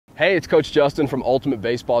Hey, it's Coach Justin from Ultimate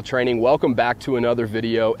Baseball Training. Welcome back to another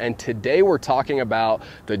video. And today we're talking about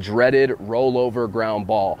the dreaded rollover ground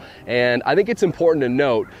ball. And I think it's important to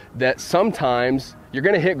note that sometimes you're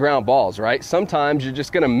gonna hit ground balls, right? Sometimes you're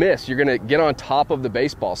just gonna miss. You're gonna get on top of the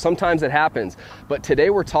baseball. Sometimes it happens. But today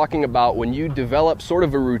we're talking about when you develop sort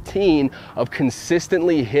of a routine of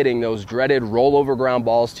consistently hitting those dreaded rollover ground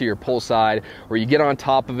balls to your pull side, where you get on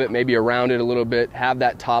top of it, maybe around it a little bit, have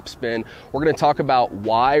that top spin. We're gonna talk about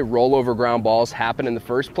why rollover ground balls happen in the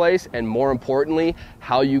first place, and more importantly,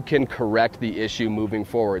 how you can correct the issue moving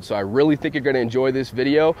forward. So I really think you're gonna enjoy this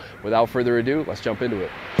video. Without further ado, let's jump into it.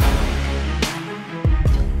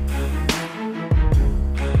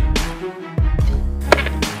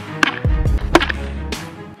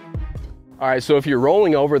 All right, so if you're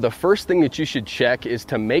rolling over, the first thing that you should check is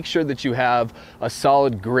to make sure that you have a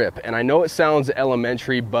solid grip. And I know it sounds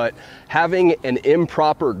elementary, but having an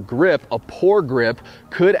improper grip, a poor grip,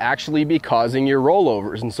 could actually be causing your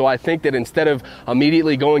rollovers. And so I think that instead of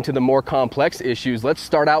immediately going to the more complex issues, let's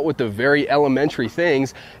start out with the very elementary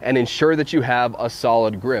things and ensure that you have a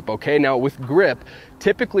solid grip. Okay, now with grip,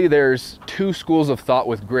 typically there's two schools of thought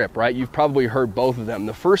with grip, right? You've probably heard both of them.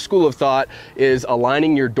 The first school of thought is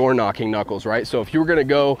aligning your door knocking knuckles, right? So if you were gonna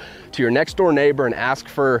go to your next door neighbor and ask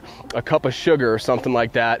for a cup of sugar or something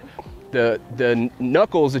like that, the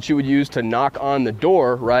knuckles that you would use to knock on the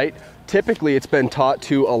door, right? Typically it's been taught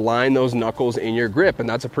to align those knuckles in your grip, and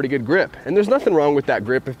that's a pretty good grip. And there's nothing wrong with that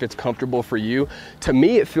grip if it's comfortable for you. To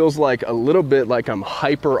me, it feels like a little bit like I'm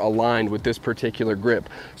hyper aligned with this particular grip.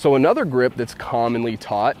 So another grip that's commonly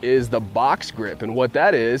taught is the box grip. And what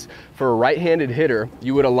that is, for a right-handed hitter,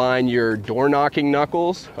 you would align your door knocking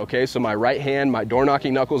knuckles, okay? So my right hand, my door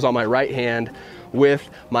knocking knuckles on my right hand, with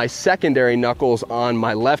my secondary knuckles on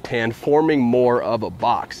my left hand, forming more of a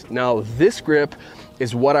box. Now this grip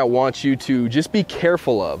is what I want you to just be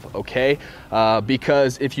careful of, okay?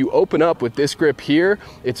 Because if you open up with this grip here,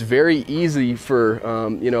 it's very easy for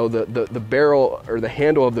the barrel or the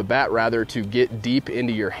handle of the bat rather to get deep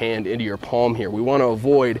into your hand, into your palm here. We want to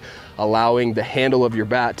avoid allowing the handle of your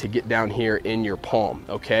bat to get down here in your palm,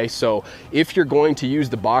 okay? So if you're going to use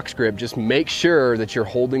the box grip, just make sure that you're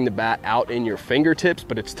holding the bat out in your fingertips,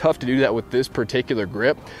 but it's tough to do that with this particular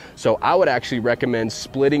grip. So I would actually recommend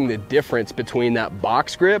splitting the difference between that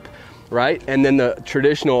box grip, right, and then the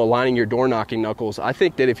traditional aligning your door knocking knuckles. I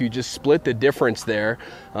think that if you just split the difference there,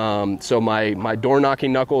 so my door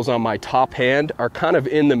knocking knuckles on my top hand are kind of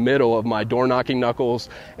in the middle of my door knocking knuckles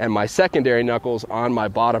and my secondary knuckles on my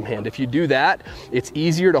bottom hand. If you do that, it's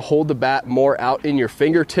easier to hold the bat more out in your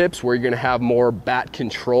fingertips, where you're gonna have more bat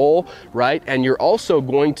control, right? And you're also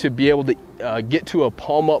going to be able to get to a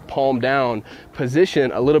palm up, palm down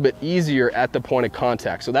position a little bit easier at the point of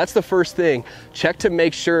contact. So that's the first thing. Check to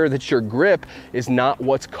make sure that your grip is not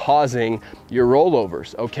what's causing your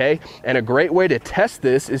rollovers, okay? And a great way to test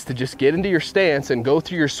this is to just get into your stance and go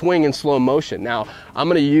through your swing in slow motion. Now, I'm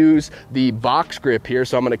gonna use the box grip here,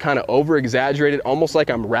 so I'm gonna kind of over exaggerate it, almost like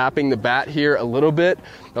I'm wrapping the bat here a little bit,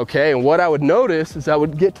 okay? And what I would notice is I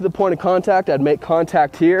would get to the point of contact, I'd make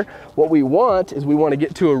contact here. What we want is we want to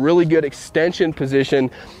get to a really good extension position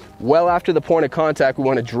well after the point of contact. We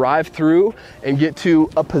want to drive through and get to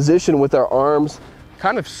a position with our arms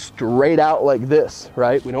kind of straight out like this,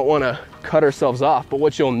 right? We don't want to cut ourselves off. But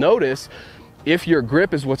what you'll notice, if your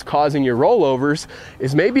grip is what's causing your rollovers,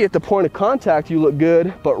 is maybe at the point of contact you look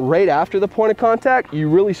good, but right after the point of contact you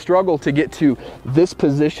really struggle to get to this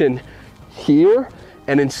position here,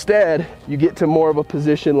 and instead you get to more of a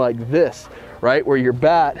position like this, right, where your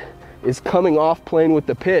bat is coming off plane with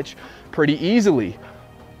the pitch pretty easily.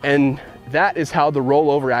 And that is how the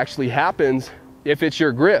rollover actually happens if it's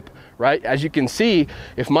your grip, right? As you can see,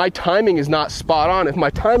 if my timing is not spot on, if my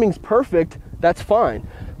timing's perfect, that's fine.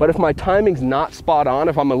 But if my timing's not spot on,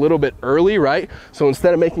 if I'm a little bit early, right? So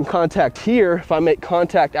instead of making contact here, if I make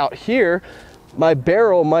contact out here, my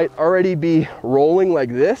barrel might already be rolling like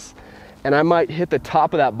this, and I might hit the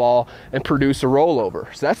top of that ball and produce a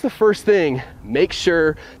rollover. So that's the first thing. Make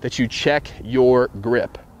sure that you check your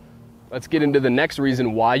grip. Let's get into the next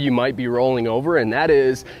reason why you might be rolling over, and that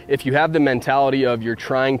is if you have the mentality of you're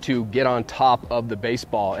trying to get on top of the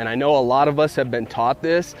baseball. And I know a lot of us have been taught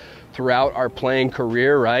this throughout our playing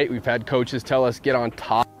career, right? We've had coaches tell us get on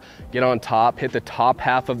top, hit the top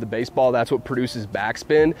half of the baseball. That's what produces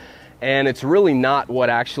backspin. And it's really not what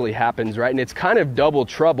actually happens, right? And it's kind of double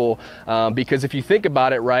trouble because if you think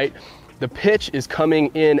about it, right, the pitch is coming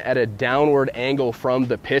in at a downward angle from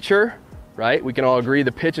the pitcher, right? We can all agree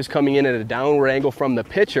the pitch is coming in at a downward angle from the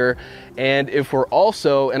pitcher. And if we're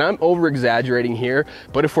also, and I'm over exaggerating here,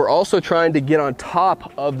 but if we're also trying to get on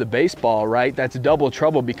top of the baseball, right, that's double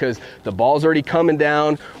trouble because the ball's already coming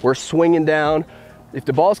down, we're swinging down. If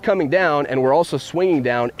the ball's coming down and we're also swinging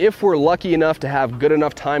down, if we're lucky enough to have good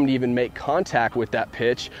enough time to even make contact with that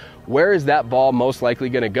pitch, where is that ball most likely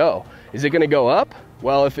going to go? Is it going to go up?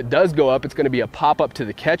 Well, if it does go up, it's going to be a pop-up to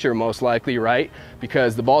the catcher most likely, right?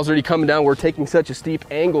 Because the ball's already coming down, we're taking such a steep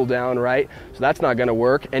angle down, right? So that's not going to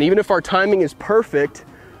work. And even if our timing is perfect,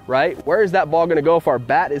 right, where is that ball going to go if our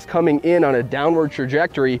bat is coming in on a downward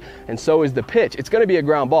trajectory and so is the pitch? It's going to be a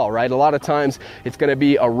ground ball, right? A lot of times it's going to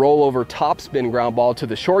be a rollover topspin ground ball to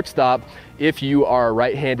the shortstop if you are a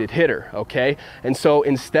right-handed hitter, okay? And so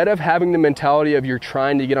instead of having the mentality of you're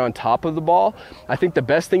trying to get on top of the ball, I think the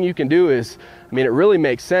best thing you can do is, I mean, it really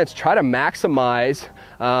makes sense, try to maximize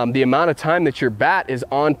the amount of time that your bat is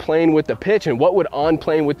on plane with the pitch. And what would on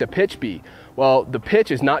plane with the pitch be? Well, the pitch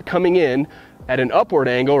is not coming in at an upward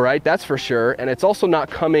angle, right? That's for sure. And it's also not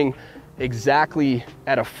coming exactly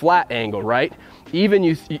at a flat angle, right? Even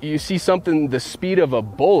you see something the speed of a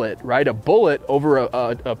bullet, right? A bullet over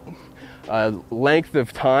a length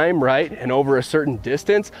of time, right? And over a certain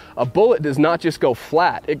distance, a bullet does not just go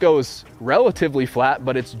flat. It goes relatively flat,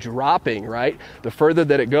 but it's dropping, right? The further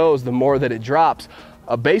that it goes, the more that it drops.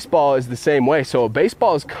 A baseball is the same way. So a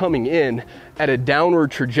baseball is coming in at a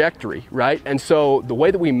downward trajectory, right? And so the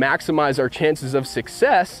way that we maximize our chances of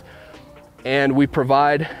success and we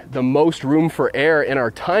provide the most room for error in our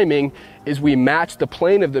timing is we match the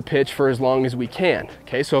plane of the pitch for as long as we can.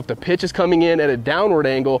 Okay, so if the pitch is coming in at a downward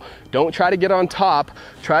angle, don't try to get on top.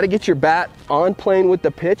 Try to get your bat on plane with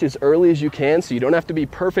the pitch as early as you can so you don't have to be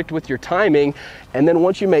perfect with your timing. And then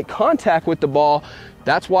once you make contact with the ball,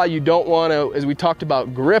 that's why you don't want to, as we talked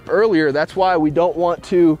about grip earlier, that's why we don't want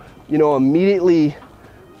to, immediately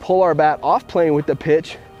pull our bat off plane with the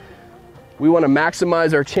pitch. We want to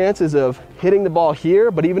maximize our chances of hitting the ball here,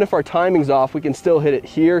 but even if our timing's off, we can still hit it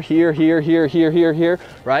here, here, here, here, here, here, here,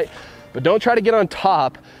 right? But don't try to get on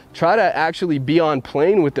top. Try to actually be on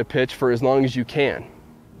plane with the pitch for as long as you can.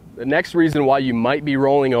 The next reason why you might be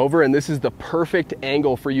rolling over, and this is the perfect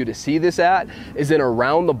angle for you to see this at, is an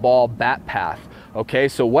around the ball bat path. Okay,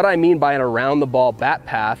 so what I mean by an around the ball bat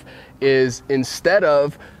path is instead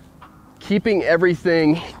of keeping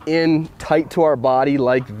everything in tight to our body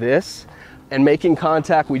like this and making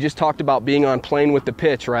contact, we just talked about being on plane with the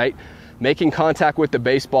pitch, right? Making contact with the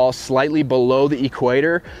baseball slightly below the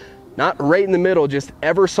equator, not right in the middle, just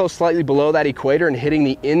ever so slightly below that equator and hitting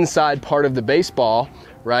the inside part of the baseball,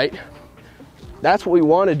 right? That's what we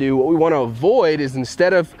want to do. What we want to avoid is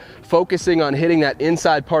instead of focusing on hitting that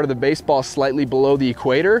inside part of the baseball slightly below the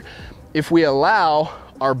equator, if we allow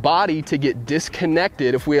our body to get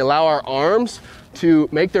disconnected, if we allow our arms to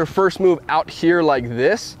make their first move out here like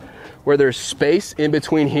this, where there's space in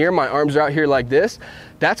between here, my arms are out here like this,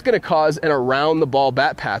 that's going to cause an around the ball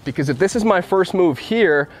bat path. Because if this is my first move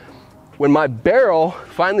here, when my barrel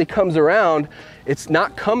finally comes around, it's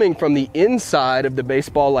not coming from the inside of the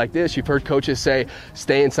baseball like this. You've heard coaches say,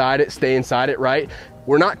 stay inside it, right?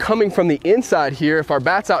 We're not coming from the inside here. If our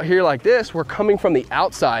bat's out here like this, we're coming from the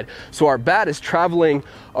outside. So our bat is traveling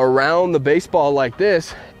around the baseball like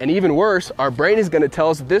this. And even worse, our brain is going to tell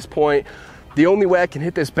us at this point, the only way I can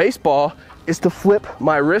hit this baseball is to flip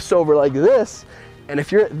my wrists over like this. And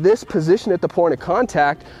if you're at this position at the point of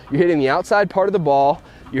contact, you're hitting the outside part of the ball,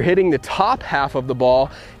 you're hitting the top half of the ball,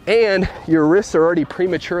 and your wrists are already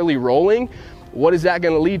prematurely rolling. What is that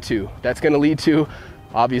going to lead to? That's going to lead to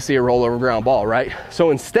obviously a rollover ground ball, right?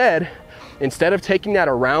 So instead of taking that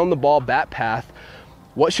around the ball bat path,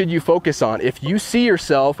 what should you focus on? If you see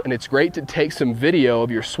yourself, and it's great to take some video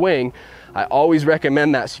of your swing, I always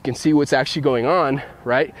recommend that so you can see what's actually going on,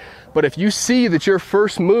 right? But if you see that your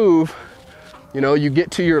first move, you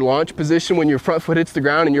get to your launch position when your front foot hits the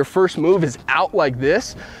ground and your first move is out like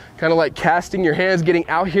this, kind of like casting your hands, getting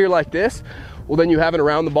out here like this, well, then you have an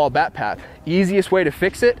around the ball bat path. Easiest way to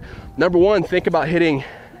fix it, number one, think about hitting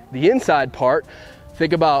the inside part.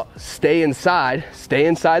 Think about stay inside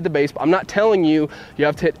the baseball. I'm not telling you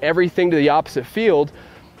have to hit everything to the opposite field.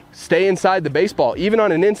 Stay inside the baseball. Even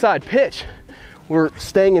on an inside pitch, we're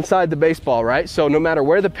staying inside the baseball, right? So no matter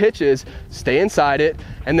where the pitch is, stay inside it.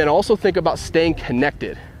 And then also think about staying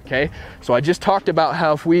connected, okay? So I just talked about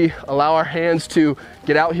how if we allow our hands to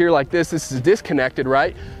get out here like this is disconnected,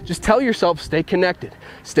 right? Just tell yourself, stay connected.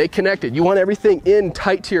 Stay connected. You want everything in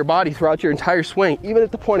tight to your body throughout your entire swing, even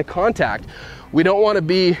at the point of contact. We don't want to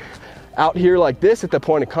be out here like this at the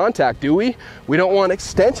point of contact, do we? We don't want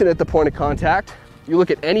extension at the point of contact. You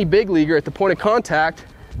look at any big leaguer at the point of contact,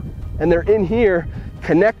 and they're in here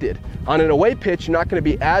connected. On an away pitch, you're not going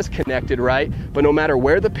to be as connected, right? But no matter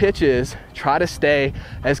where the pitch is, try to stay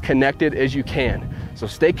as connected as you can. So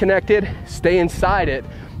stay connected, stay inside it.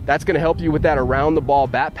 That's going to help you with that around the ball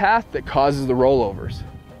bat path that causes the rollovers.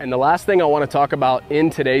 And the last thing I want to talk about in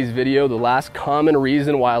today's video, the last common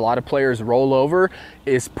reason why a lot of players roll over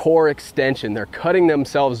is poor extension. They're cutting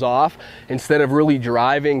themselves off instead of really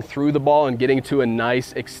driving through the ball and getting to a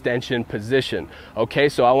nice extension position. Okay,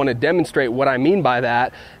 so I want to demonstrate what I mean by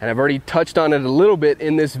that, and I've already touched on it a little bit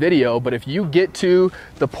in this video, but if you get to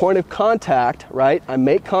the point of contact, right, I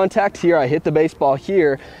make contact here, I hit the baseball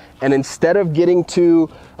here, and instead of getting to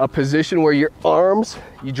a position where your arms,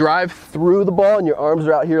 you drive through the ball and your arms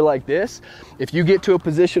are out here like this, if you get to a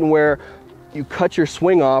position where you cut your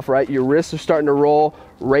swing off, right, your wrists are starting to roll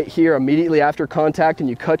right here immediately after contact and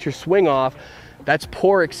you cut your swing off, that's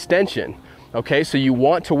poor extension. Okay, so you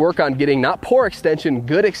want to work on getting not poor extension,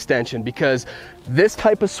 good extension, because this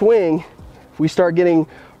type of swing, if we start getting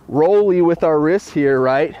rolly with our wrists here,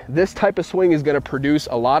 right, this type of swing is going to produce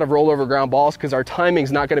a lot of rollover ground balls because our timing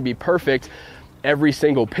is not going to be perfect every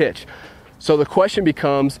single pitch. So the question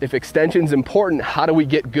becomes, if extension is important, how do we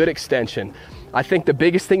get good extension? I think the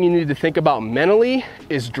biggest thing you need to think about mentally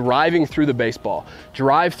is driving through the baseball.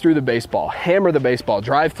 Drive through the baseball, hammer the baseball,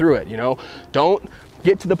 drive through it, you know. Don't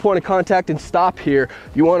get to the point of contact and stop here.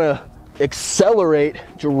 You want to accelerate,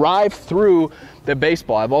 drive through the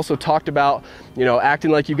baseball. I've also talked about, you know, acting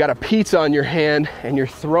like you've got a pizza on your hand and you're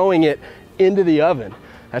throwing it into the oven.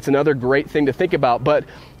 That's another great thing to think about. But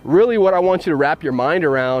really what I want you to wrap your mind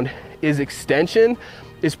around is extension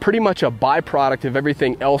is pretty much a byproduct of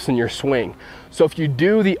everything else in your swing. So if you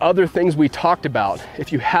do the other things we talked about,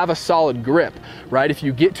 if you have a solid grip, right? If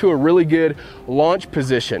you get to a really good launch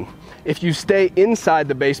position, if you stay inside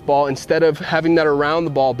the baseball instead of having that around the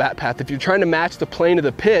ball bat path, if you're trying to match the plane of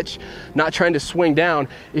the pitch, not trying to swing down,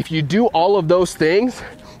 if you do all of those things,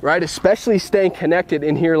 right, especially staying connected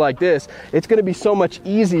in here like this, it's going to be so much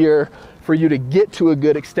easier for you to get to a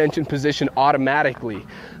good extension position automatically.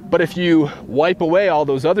 But if you wipe away all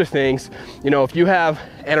those other things, you know, if you have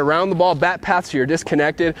an around the ball bat path, so you're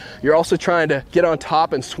disconnected, you're also trying to get on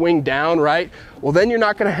top and swing down, right? Well, then you're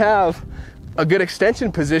not going to have a good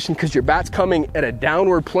extension position because your bat's coming at a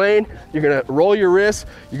downward plane. You're going to roll your wrists.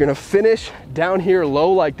 You're going to finish down here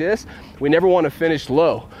low like this. We never want to finish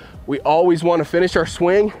low. We always want to finish our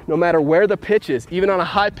swing no matter where the pitch is, even on a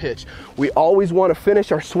high pitch. We always want to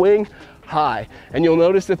finish our swing high. And you'll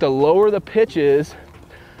notice that the lower the pitch is,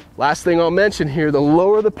 last thing I'll mention here, the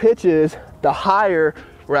lower the pitch is, the higher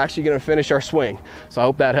we're actually going to finish our swing. So I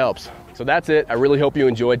hope that helps. So that's it. I really hope you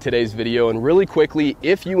enjoyed today's video. And really quickly,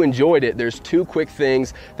 if you enjoyed it, there's two quick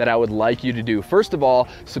things that I would like you to do. First of all,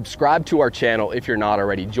 subscribe to our channel if you're not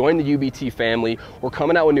already. Join the UBT family. We're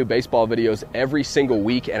coming out with new baseball videos every single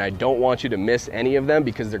week, and I don't want you to miss any of them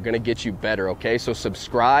because they're going to get you better, okay? So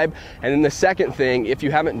subscribe. And then the second thing, if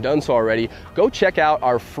you haven't done so already, go check out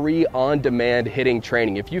our free on-demand hitting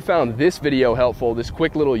training. If you found this video helpful, this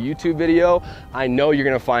quick little YouTube video, I know you're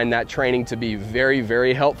going to find that training to be very,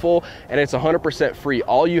 very helpful. And it's 100% free.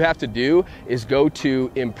 All you have to do is go to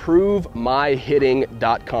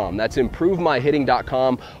improvemyhitting.com. That's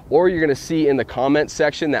improvemyhitting.com, or you're gonna see in the comment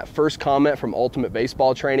section, that first comment from Ultimate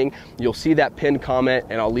Baseball Training, you'll see that pinned comment,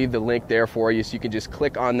 and I'll leave the link there for you so you can just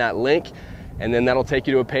click on that link, and then that'll take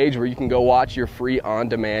you to a page where you can go watch your free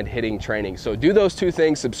on-demand hitting training. So do those two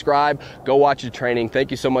things, subscribe, go watch your training.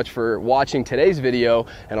 Thank you so much for watching today's video,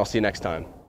 and I'll see you next time.